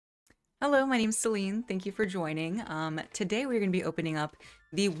Hello, my name's Celine. Thank you for joining. Today we're going to be opening up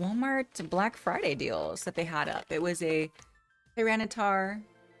the Walmart Black Friday deals that they had up. It was a Tyranitar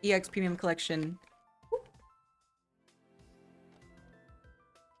EX Premium Collection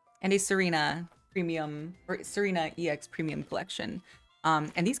and a Serena Premium or Serena EX Premium Collection.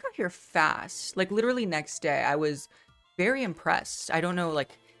 And these got here fast, like literally next day. I was very impressed. I don't know, like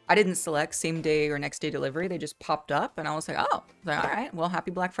I didn't select same day or next day delivery. They just popped up, and I was like, oh, all right, well, happy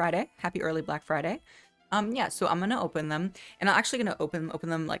Black Friday, happy early Black Friday. Yeah, so I'm gonna open them, and I'm actually gonna open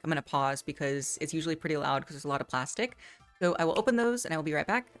them. Like I'm gonna pause because it's usually pretty loud because there's a lot of plastic. So I will open those, and I will be right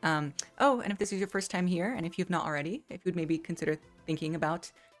back. Oh, and if this is your first time here, and if you've not already, if you'd maybe consider thinking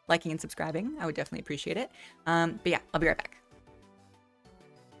about liking and subscribing, I would definitely appreciate it. But yeah, I'll be right back.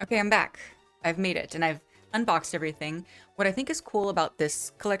 Okay, I'm back. I've made it, and I've unboxed everything. What I think is cool about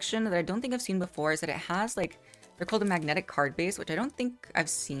this collection that I don't think I've seen before is that it has like, they're called a magnetic card base, which I don't think I've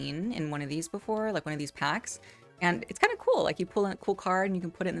seen in one of these before, like one of these packs. And it's kind of cool. Like you pull in a cool card and you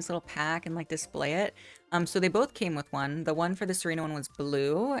can put it in this little pack and like display it. So they both came with one. The one for the Serena one was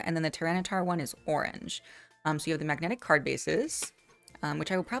blue, and then the Tyranitar one is orange. So you have the magnetic card bases, which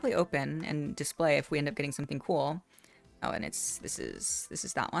I will probably open and display if we end up getting something cool. Oh, and this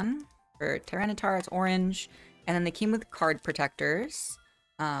is that one. For Tyranitar, it's orange. And then they came with card protectors.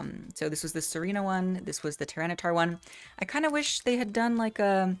 So this was the Serena one. This was the Tyranitar one. I kind of wish they had done like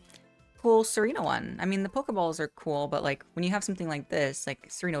a cool Serena one. I mean, the Pokeballs are cool, but like when you have something like this, like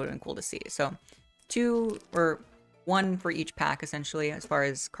Serena would have been cool to see. So two or one for each pack, essentially, as far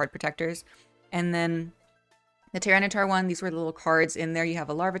as card protectors. And then the Tyranitar one, these were the little cards in there. You have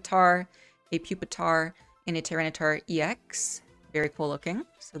a Larvitar, a Pupitar, and a Tyranitar EX. Very cool looking.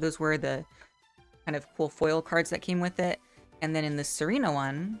 So those were the kind of cool foil cards that came with it. And then in the Serena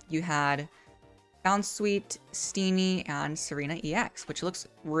one, you had Bounsweet, Steenie, and Serena EX, which looks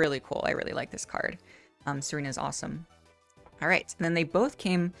really cool. I really like this card. Serena's awesome. All right, and then they both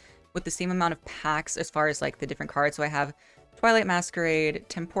came with the same amount of packs as far as like the different cards. So I have Twilight Masquerade,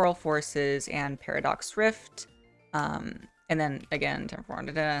 Temporal Forces, and Paradox Rift. And then again, Temporal,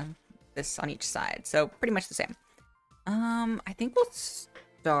 this on each side. So pretty much the same. I think we'll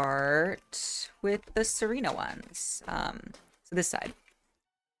start with the Serena ones. So this side.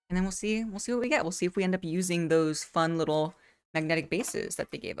 And then we'll see what we get. We'll see if we end up using those fun little magnetic bases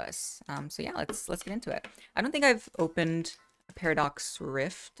that they gave us. So yeah, let's get into it. I don't think I've opened a Paradox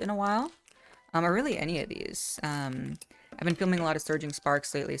Rift in a while. Or really any of these. I've been filming a lot of Surging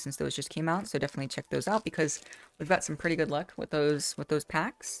Sparks lately since those just came out, so definitely check those out because we've got some pretty good luck with those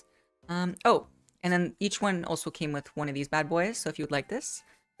packs. Oh, and then each one also came with one of these bad boys, so if you would like this,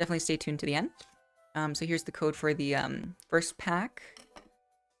 definitely stay tuned to the end. So here's the code for the first pack.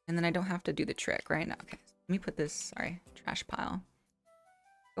 And then I don't have to do the trick, right? No, okay. Let me put this, sorry, trash pile.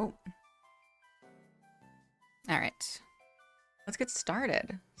 Oh. All right. Let's get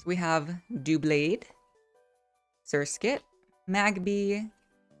started. So we have Doublade, Surskit, Magby,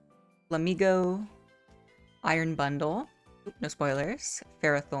 Flamigo, Iron Bundle. Oop, no spoilers.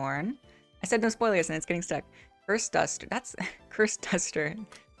 Ferrothorn. I said no spoilers and it's getting stuck. Cursed Duster. That's Cursed Duster. Can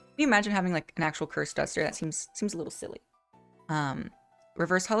you imagine having like an actual Cursed Duster? That seems a little silly.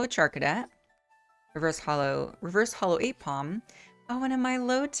 Reverse Hollow Charcadet. Reverse Hollow Apom. Oh, and a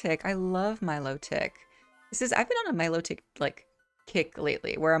Milotic. I love Milotic. I've been on a Milotic like kick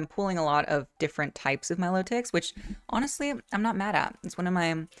lately where I'm pulling a lot of different types of Milotics, which honestly I'm not mad at. It's one of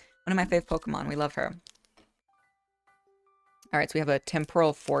my fave Pokemon. We love her. All right, so we have a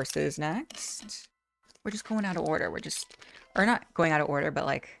Temporal Forces next. We're just going out of order. Or not going out of order, but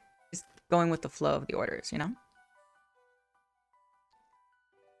like just going with the flow of the orders, you know?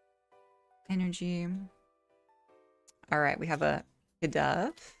 Energy. All right, we have a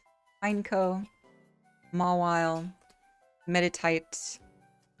Pidove, Pineco, Mawile, Meditite,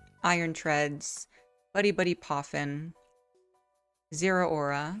 Iron Treads, Buddy Buddy Poffin, Zero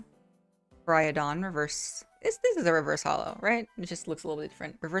Aura, Briadon, reverse. This is a reverse hollow, right? It just looks a little bit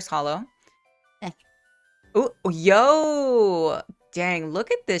different. Reverse hollow. Oh, yo! Dang,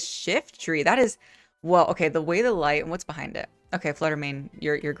 look at this shift tree. That is, well, okay, the way the light, and what's behind it? Okay, Fluttermane,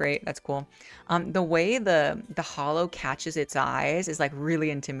 you're great. That's cool. The way the hollow catches its eyes is like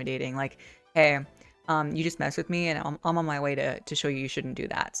really intimidating. Like, hey, you just mess with me, and I'm on my way to show you you shouldn't do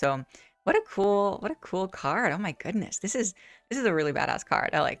that. So, what a cool card. Oh my goodness, this is a really badass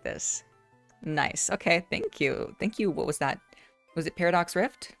card. I like this. Nice. Okay, thank you. Thank you. What was that? Was it Paradox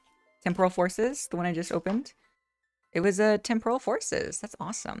Rift? Temporal Forces, the one I just opened. It was a Temporal Forces. That's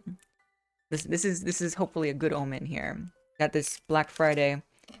awesome. This is hopefully a good omen here. That this Black Friday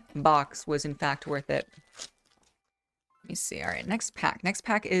box was in fact worth it. Let me see. All right, next pack. Next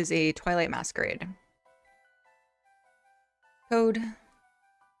pack is a Twilight Masquerade. Code.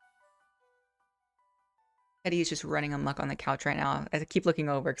 Eddie is just running amok on the couch right now. I keep looking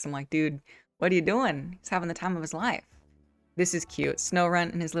over because I'm like, dude, what are you doing? He's having the time of his life. This is cute.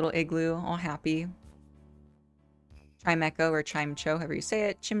 Snorunt in his little igloo, all happy. Chimecho or Chimecho, however you say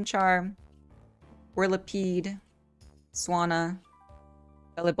it. Chimchar. Whirlipede. Swanna.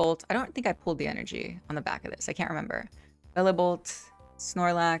 Bellibolt. I don't think I pulled the energy on the back of this. I can't remember. Bellibolt.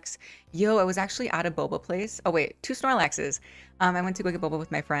 Snorlax. Yo, I was actually at a boba place. Oh wait, 2 Snorlaxes. I went to go get boba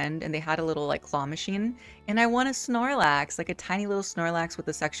with my friend and they had a little like claw machine and I won a Snorlax, like a tiny little Snorlax with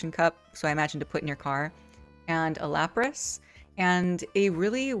a suction cup, so I imagine to put in your car, and a Lapras, and a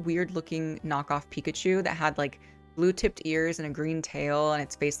really weird looking knockoff Pikachu that had like blue tipped ears and a green tail and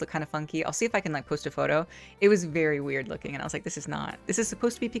its face looked kind of funky. I'll see if I can like post a photo. It was very weird looking and I was like, this is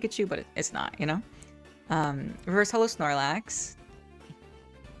supposed to be Pikachu, but it's not, you know? Reverse Holo Snorlax,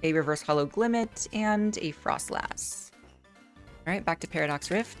 a Reverse Holo Glimmet, and a Frostlass. Alright, back to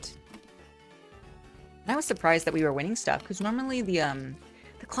Paradox Rift. And I was surprised that we were winning stuff, because normally the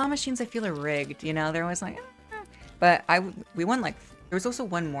claw machines I feel are rigged, you know? They're always like, ah. But we won like, there was also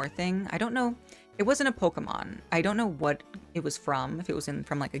one more thing. I don't know, it wasn't a Pokemon. I don't know what it was from, if it was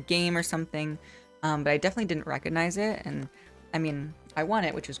from like a game or something. But I definitely didn't recognize it, and I mean, I won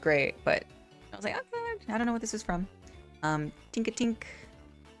it, which was great, but I was like, okay, I don't know what this is from. Tinkatink.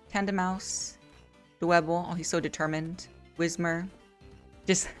 Tandemaus, Dwebble, oh he's so determined, Whismur,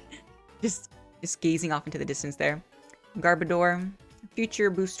 just gazing off into the distance there. Garbodor, Future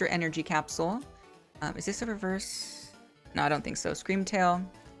Booster Energy Capsule. Is this a reverse? No, I don't think so. Screamtail,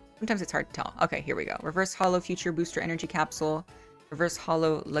 sometimes it's hard to tell. Okay, here we go. Reverse Holo Future Booster Energy Capsule, Reverse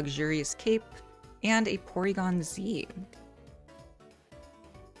Holo Luxurious Cape, and a Porygon Z.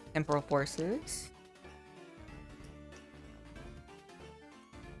 Temporal Forces.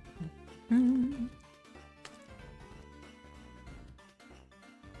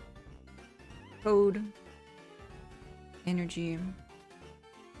 Code. Energy.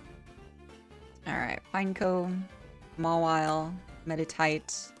 Alright, Pineco, Mawile,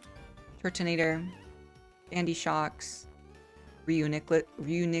 Meditite, Turtonator, Bandy Shocks,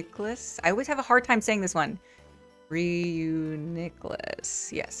 Reuniclus. I always have a hard time saying this one.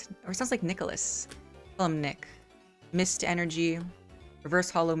 Reuniclus. Yes. Or it sounds like Nicholas. Call him Nick. Mist Energy.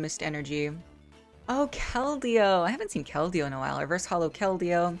 Reverse Holo Mist Energy. Oh, Keldeo. I haven't seen Keldeo in a while. Reverse Holo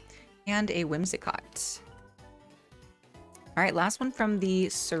Keldeo. And a Whimsicott. Alright, last one from the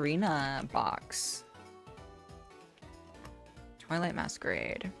Serena box. Twilight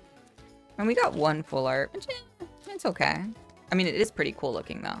Masquerade. And we got one full art. It's okay. I mean, it is pretty cool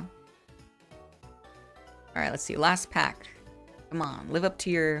looking, though. Alright, let's see. Last pack. Come on. Live up to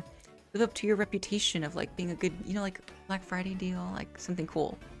your reputation of like being a good, you know, like Black Friday deal, like something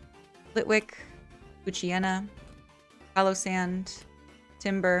cool. Litwick, Luciana, Palossand,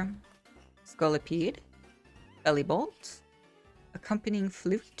 Timber, Scolipede, Bellibolt, Accompanying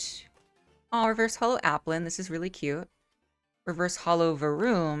Flute. Oh, Reverse Holo Applin. This is really cute. Reverse Holo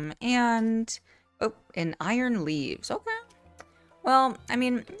Varoom, and oh, an Iron Leaves. Okay. Well, I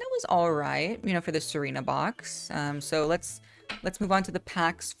mean, that was all right, you know, for the Serena box. So let's move on to the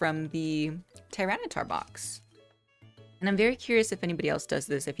packs from the Tyranitar box. And I'm very curious if anybody else does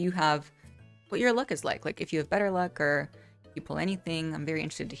this, if you have, what your luck is like if you have better luck or you pull anything. I'm very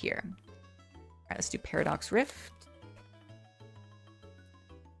interested to hear. All right, let's do Paradox Rift.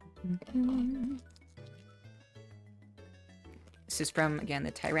 This is from, again,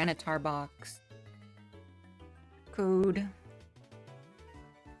 the Tyranitar box. Code.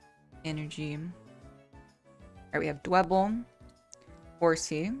 Energy. All right, we have Dwebble,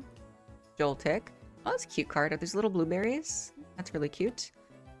 Horsey, Joltik. Oh, that's a cute card. There's little blueberries. That's really cute.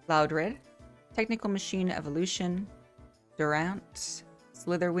 Loudred, Technical Machine Evolution, Durant,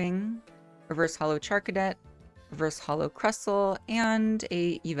 Slitherwing, Reverse Holo Charcadet, Reverse Holo Crustle, and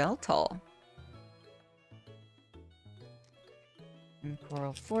a Yveltal. And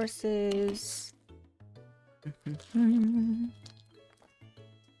Coral Forces.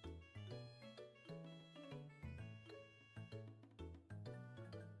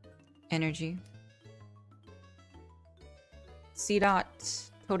 Energy.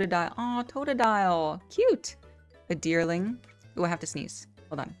 Seedot. Totodile. Oh, Totodile. Cute. A Deerling. Ooh, I have to sneeze.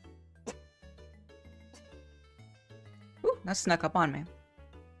 Hold on. Ooh, that snuck up on me.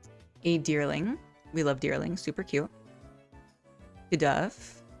 A Deerling. We love Deerling. Super cute.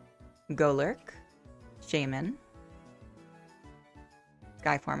 Dove. Golurk. Shaman.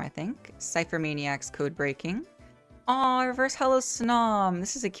 Skyform, I think. Cypher Maniac's Code Breaking. Aw, Reverse Holo Snom.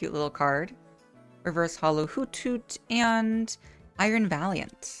 This is a cute little card. Reverse Hollow Hoothoot, and Iron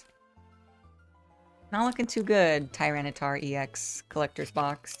Valiant. Not looking too good, Tyranitar EX Collector's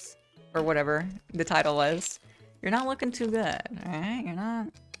Box. Or whatever the title was. You're not looking too good, alright? You're not...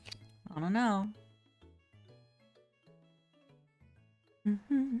 I don't know.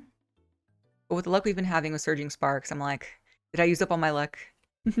 But with the luck we've been having with Surging Sparks, I'm like, did I use up all my luck?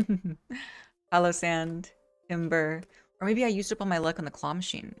 Hollow Sand, Timber, or maybe I used up all my luck on the claw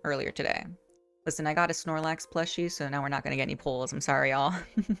machine earlier today. Listen, I got a Snorlax plushie, so now we're not gonna get any pulls. I'm sorry, y'all.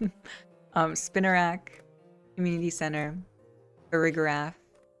 Spinnerack, Community Center, Farigiraf,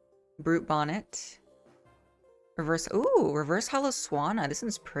 Brute Bonnet, Reverse Hollow Swanna. This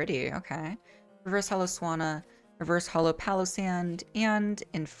one's pretty, okay. Reverse Hollow Swanna, Reverse Hollow Palossand, and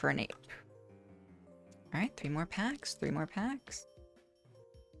Infernape. Alright, 3 more packs, 3 more packs.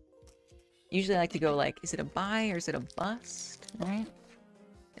 Usually I like to go like, is it a buy or is it a bust, right?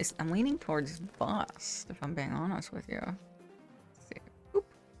 I'm leaning towards bust, if I'm being honest with you. Let's see. Oop.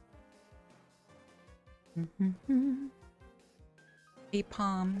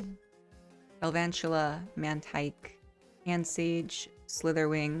 Apom, Galvantula, Mantike, Handsage,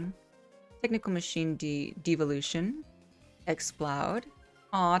 Slitherwing, Technical Machine Devolution, Exploud.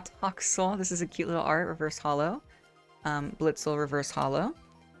 Aw, Toxel, this is a cute little art, Reverse Hollow. Blitzel, Reverse Hollow.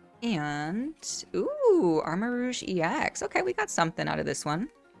 And, ooh, Armarouge EX. Okay, we got something out of this one.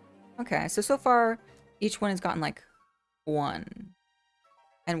 Okay, so far, each one has gotten, like, 1.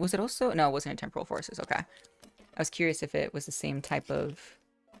 And was it also... No, it wasn't a Temporal Forces, okay. I was curious if it was the same type of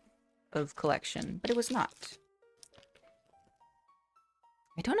collection, but it was not.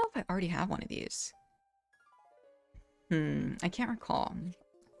 I don't know if I already have one of these. I can't recall.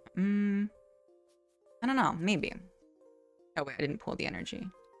 I don't know, maybe. Oh wait, I didn't pull the energy.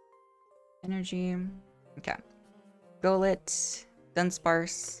 Okay. Golett,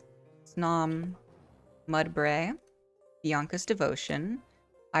 Dunsparce, Snom, Mudbray, Bianca's Devotion,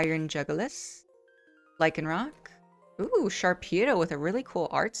 Iron Jugulis, Lycanroc. Ooh, Sharpedo with a really cool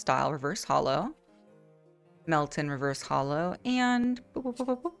art style, Reverse Hollow. Melton, Reverse Hollow, and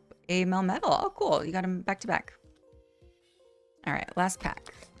a Melmetal. Oh, cool. You got them back to back. All right, last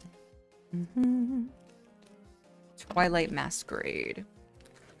pack. Twilight Masquerade,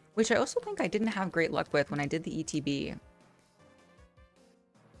 which I also think I didn't have great luck with when I did the ETB.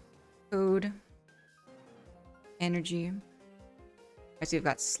 Code. Energy. I see we've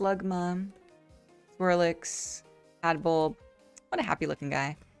got Slugma, Swirlix, Adbulb. What a happy looking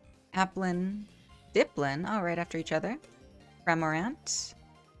guy. Applin, Diplin, oh, right after each other. Cramorant,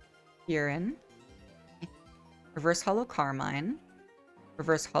 Urine, Reverse Hollow Carmine,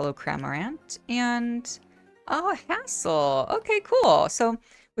 Reverse Hollow Cramorant, and oh, Hassel. Okay, cool. So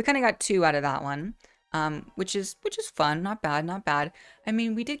we kind of got 2 out of that one, which is fun. Not bad, not bad. I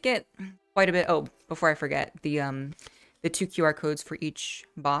mean, we did get quite a bit. Oh, before I forget, the 2 QR codes for each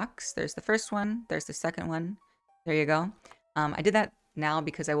box. There's the first one. There's the second one. There you go. I did that now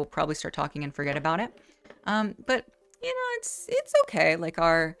because I will probably start talking and forget about it. But you know, it's okay. Like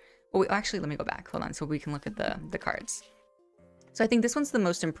our, well, actually, let me go back. Hold on, so we can look at the cards. So I think this one's the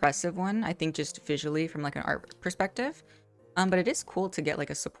most impressive one. I think just visually from like an art perspective. But it is cool to get like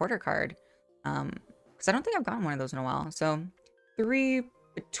a supporter card. Because I don't think I've gotten one of those in a while. So 3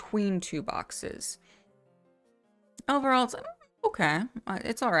 between 2 boxes. Overall, it's okay.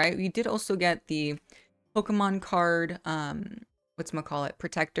 It's all right. We did also get the Pokemon card, whatchamacallit,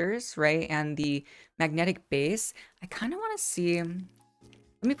 protectors, right? And the magnetic base. I kind of want to see...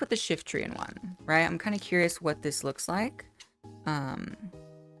 Let me put the Shiftry in one, right? I'm kind of curious what this looks like.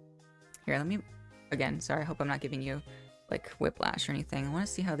 Here, let me... Again, sorry, I hope I'm not giving you, like, whiplash or anything. I want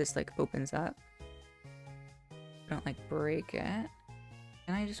to see how this, like, opens up. Don't, like, break it.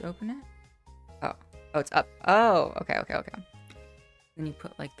 Can I just open it? Oh. Oh, it's up. Oh, okay. Then you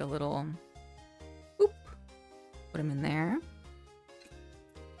put, like, the little... Boop. Put them in there.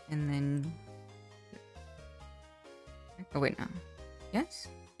 And then... Oh, wait, no. Yes?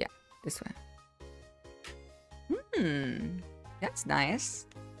 Yeah, this way. That's nice.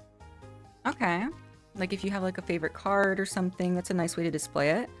 Okay. Like, if you have, like, a favorite card or something, that's a nice way to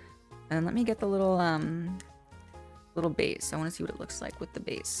display it. And let me get the little, little base. I want to see what it looks like with the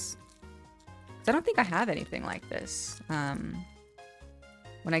base. So I don't think I have anything like this.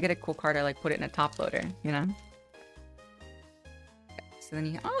 When I get a cool card, I, like, put it in a top loader, you know? Okay, so then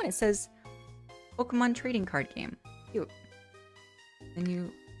you... Oh, and it says Pokemon Trading Card Game. Cute. Then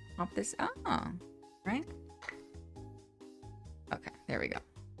you pop this... Oh, right? Okay, there we go.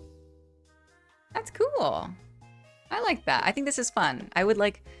 That's cool. I like that. I think this is fun. I would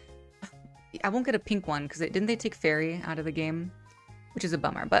like... I won't get a pink one, because didn't they take Fairy out of the game? which is a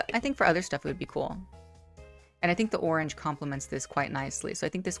bummer. But I think for other stuff, it would be cool. And I think the orange complements this quite nicely. So I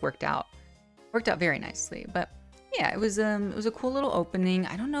think this worked out very nicely. But yeah, it was a cool little opening.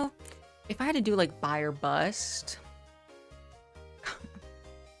 I don't know if I had to do like buy or bust.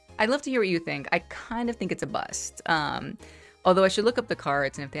 I'd love to hear what you think. I kind of think it's a bust. Although I should look up the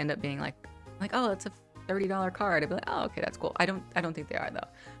cards, and if they end up being like, oh, it's a $30 card, I'd be like, oh, okay, that's cool. I don't think they are though.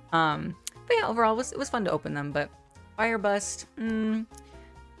 But yeah, overall, it was fun to open them. But buy or bust, I'm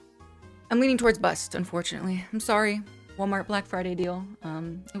leaning towards bust, unfortunately. I'm sorry, Walmart Black Friday deal.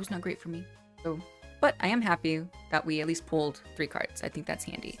 It was not great for me. So, but I am happy that we at least pulled 3 cards. I think that's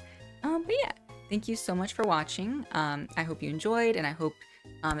handy. But yeah, thank you so much for watching. I hope you enjoyed, and I hope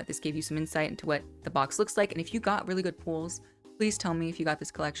that this gave you some insight into what the box looks like. And if you got really good pulls, please tell me if you got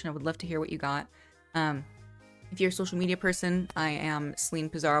this collection. I would love to hear what you got. If you're a social media person, I am Celine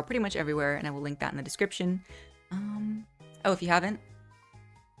Pizarro pretty much everywhere, and I will link that in the description. Oh, if you haven't,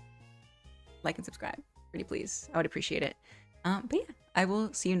 like and subscribe. Pretty please. I would appreciate it. But yeah, I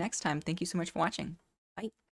will see you next time. Thank you so much for watching. Bye.